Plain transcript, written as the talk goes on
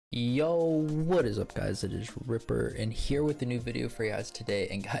Yo, what is up guys? It is Ripper and here with the new video for you guys today.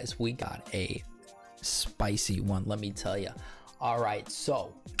 And guys, we got a spicy one, let me tell you. All right,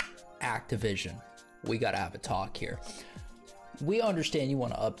 so Activision, we gotta have a talk here. We understand you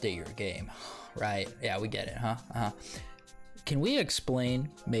want to update your game, right? Yeah, we get it, huh? Can we explain,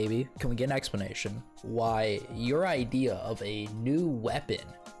 maybe, can we get an explanation why your idea of a new weapon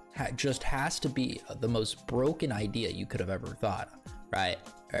just has to be the most broken idea you could have ever thought, right?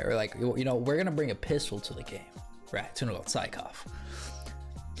 Or like, you know, we're gonna bring a pistol to the game, right? It's gonna go Sykov.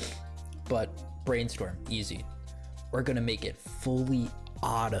 But brainstorm, easy. We're gonna make it fully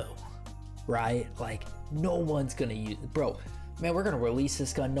auto, right? Like no one's gonna use it. Bro, man, we're gonna release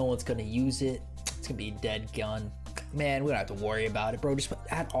this gun, no one's gonna use it. It's gonna be a dead gun. Man, we don't have to worry about it, bro. Just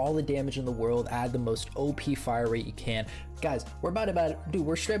add all the damage in the world, add the most OP fire rate you can. Guys, we're dude,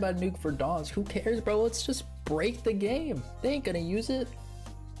 we're straight about nuke for dawns. Who cares, bro? Let's just break the game. They ain't gonna use it.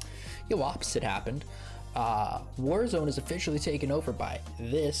 Yo, opposite happened. Warzone is officially taken over by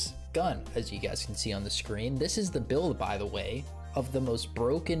this gun, as you guys can see on the screen. This is the build, by the way, of the most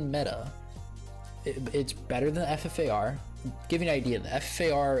broken meta. It's better than the FFAR. Give you an idea, the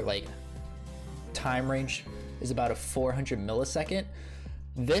FFAR like time range is about a 400 millisecond.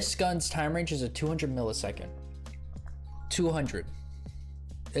 This gun's time range is a 200 millisecond. 200.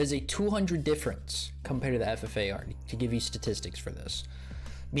 There's a 200 difference compared to the FFAR, to give you statistics for this.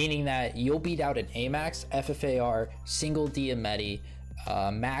 Meaning that you'll beat out an AMAX, FFAR, single D Medi,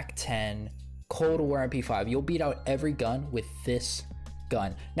 Mac 10, Cold War MP5. You'll beat out every gun with this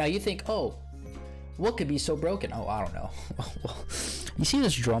gun. Now you think, oh, what could be so broken? Oh, I don't know. Well, you see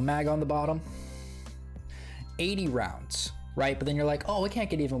this drum mag on the bottom? 80 rounds, right? But then you're like, oh, it can't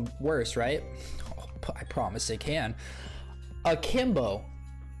get even worse, right? Oh, I promise it can. AKIMBO,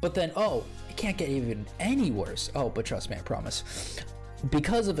 but then, oh, it can't get even any worse. Oh, but trust me, I promise.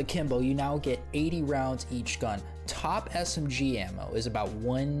 Because of AKIMBO, you now get 80 rounds each gun. Top SMG ammo is about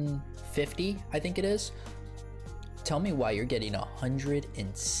 150, I think it is. Tell me why you're getting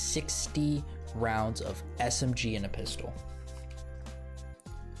 160 rounds of SMG in a pistol,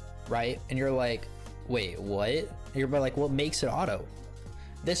 right? And you're like, wait, what? And you're like, what makes it auto?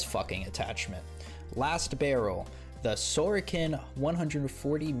 This fucking attachment. Last barrel, the Sykov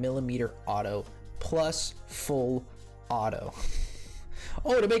 140 millimeter auto plus full auto.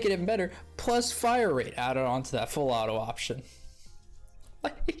 Oh, to make it even better, plus fire rate added onto that full auto option.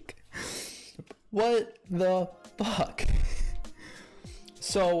 Like, what the fuck?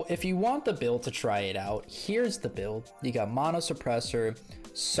 So if you want the build to try it out, here's the build. You got mono suppressor,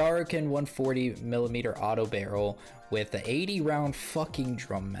 Sykov 140 millimeter auto barrel with the 80 round fucking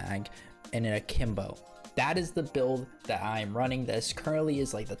drum mag and an AKIMBO. That is the build that I'm running. This currently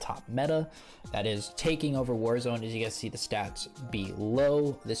is like the top meta that is taking over Warzone. As you guys see the stats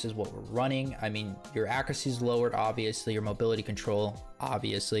below, this is what we're running. I mean, your accuracy is lowered, obviously, your mobility control,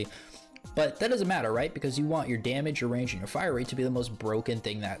 obviously, but that doesn't matter, right? Because you want your damage, your range, and your fire rate to be the most broken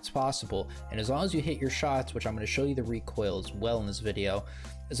thing that's possible. And as long as you hit your shots, which I'm going to show you the recoil as well in this video,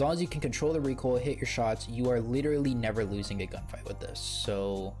 as long as you can control the recoil, hit your shots, you are literally never losing a gunfight with this.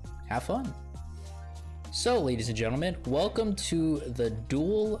 So have fun. So ladies and gentlemen, welcome to the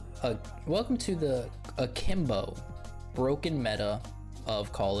AKIMBO broken meta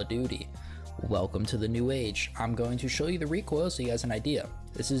of Call of Duty. Welcome to the new age. I'm going to show you the recoil so you guys have an idea.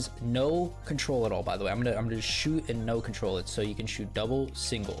 This is no control at all, by the way. I'm gonna shoot and no control it, so you can shoot double,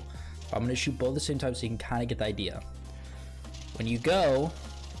 single. I'm gonna shoot both at the same time so you can kind of get the idea. When you go,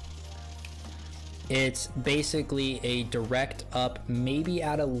 it's basically a direct up, maybe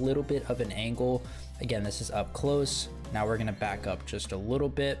at a little bit of an angle. Again, this is up close. Now we're gonna back up just a little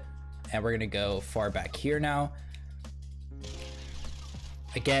bit and we're gonna go far back here now.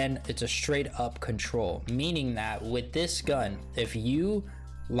 Again, it's a straight up control, meaning that with this gun, if you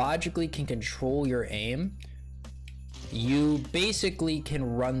logically can control your aim, you basically can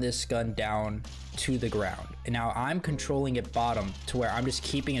run this gun down to the ground. And now I'm controlling it bottom to where I'm just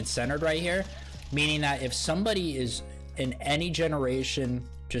keeping it centered right here, meaning that if somebody is in any generation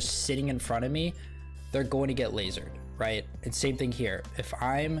just sitting in front of me, they're going to get lasered, right? And same thing here. If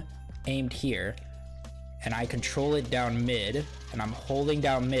I'm aimed here and I control it down mid and I'm holding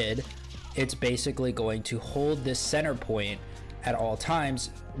down mid, it's basically going to hold this center point at all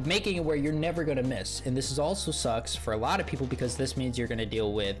times, making it where you're never going to miss. And this is also sucks for a lot of people because this means you're going to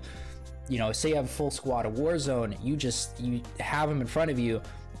deal with, you know, say you have a full squad of Warzone, you have them in front of you.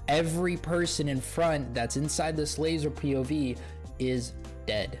 Every person in front that's inside this laser POV is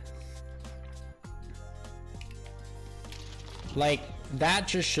dead. Like, that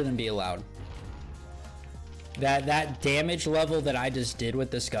just shouldn't be allowed. that damage level that I just did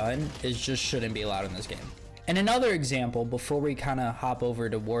with this gun just shouldn't be allowed in this game. And another example, before we kind of hop over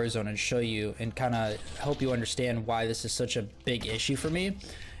to Warzone and show you and kind of help you understand why this is such a big issue for me,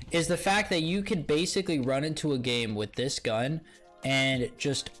 is the fact that you could basically run into a game with this gun and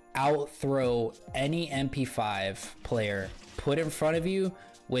just out-throw any MP5 player put in front of you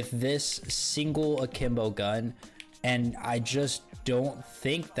with this single akimbo gun. And I just don't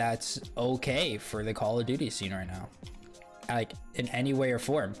think that's okay for the Call of Duty scene right now, like in any way or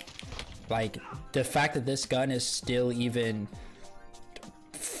form. Like, the fact that this gun is still even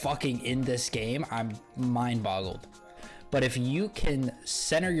fucking in this game, I'm mind boggled. But if you can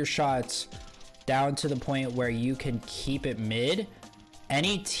center your shots down to the point where you can keep it mid,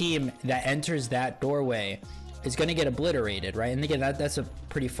 any team that enters that doorway is going to get obliterated, right? And again, that's a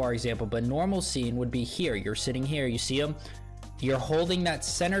pretty far example, but normal scene would be here. You're sitting here, you see them, you're holding that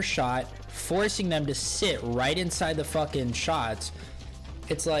center shot, forcing them to sit right inside the fucking shots.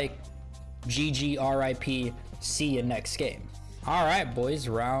 It's like, GG, RIP, see you next game. All right, boys,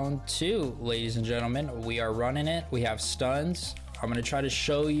 round 2, ladies and gentlemen. We are running it. We have stuns. I'm gonna try to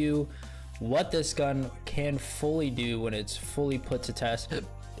show you what this gun can fully do when it's fully put to test, and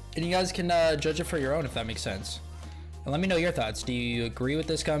you guys can judge it for your own, if that makes sense. And let me know your thoughts. Do you agree with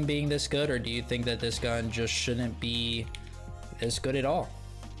this gun being this good, or do you think that this gun just shouldn't be this good at all?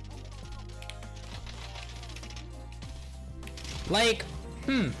 Like,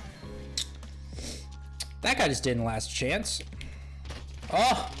 that guy just didn't last a chance.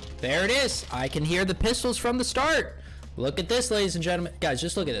 Oh, there it is. I can hear the pistols from the start. Look at this, ladies and gentlemen. Guys,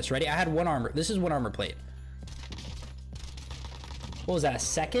 just look at this. Ready? I had 1 armor. This is 1 armor plate. What was that, a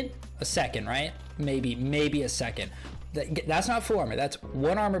second? A second, right? Maybe a second. That's not full armor. That's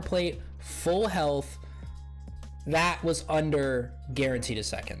 1 armor plate, full health. That was under guaranteed a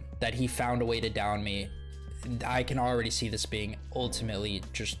second that he found a way to down me. I can already see this being ultimately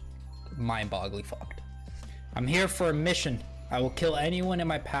just mind-boggling fucked. I'm here for a mission. I will kill anyone in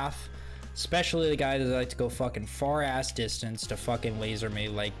my path, especially the guy that like to go fucking far ass distance to fucking laser me.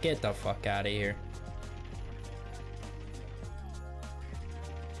 Like, get the fuck out of here.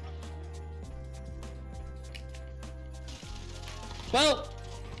 Well,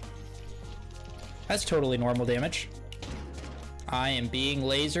 that's totally normal damage. I am being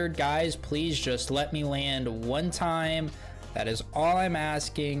lasered, guys. Please just let me land 1 time. That is all I'm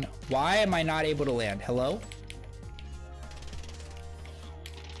asking. Why am I not able to land? Hello?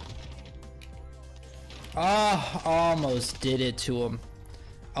 Oh, almost did it to him.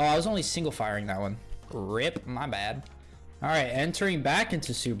 Oh, I was only single firing that one. Rip, my bad. All right, entering back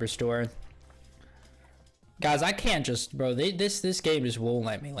into Superstore. Guys, I can't just, bro, this game just won't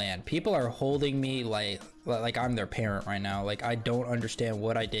let me land. People are holding me like I'm their parent right now. Like, I don't understand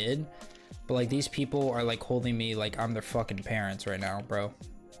what I did, but like these people are like holding me like I'm their fucking parents right now, bro.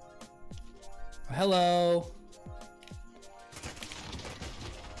 Hello.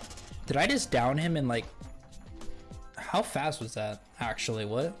 Did I just down him in like, how fast was that? Actually,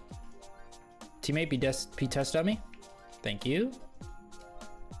 what? Teammate be test dummy? Thank you.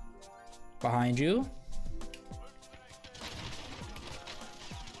 Behind you.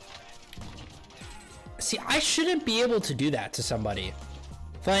 See, I shouldn't be able to do that to somebody.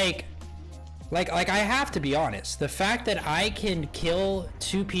 Like I have to be honest. The fact that I can kill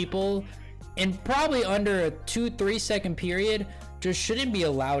 2 people in probably under a 2-3 second period just shouldn't be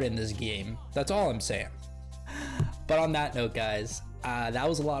allowed in this game. That's all I'm saying. But on that note, guys, that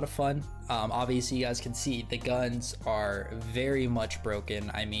was a lot of fun. Obviously, you guys can see the guns are very much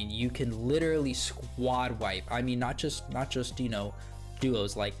broken. I mean, you can literally squad wipe. I mean, not just you know,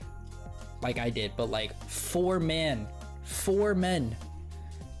 duos like I did, but like 4 men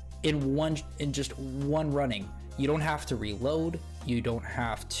in just one running. You don't have to reload. You don't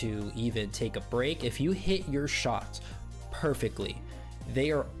have to even take a break. If you hit your shots perfectly,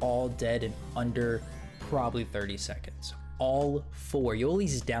 they are all dead in under probably 30 seconds. All 4. You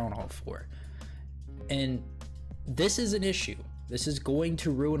always down all 4. And this is an issue. This is going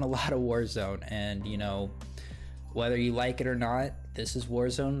to ruin a lot of Warzone. And you know, whether you like it or not, this is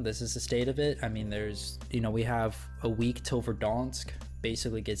Warzone. This is the state of it. I mean, there's, you know, we have a week till Verdansk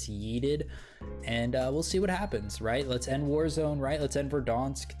basically gets yeeted, and we'll see what happens, right? Let's end Warzone, right? Let's end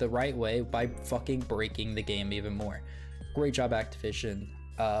Verdansk the right way by fucking breaking the game even more. Great job, Activision.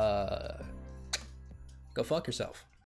 Go fuck yourself.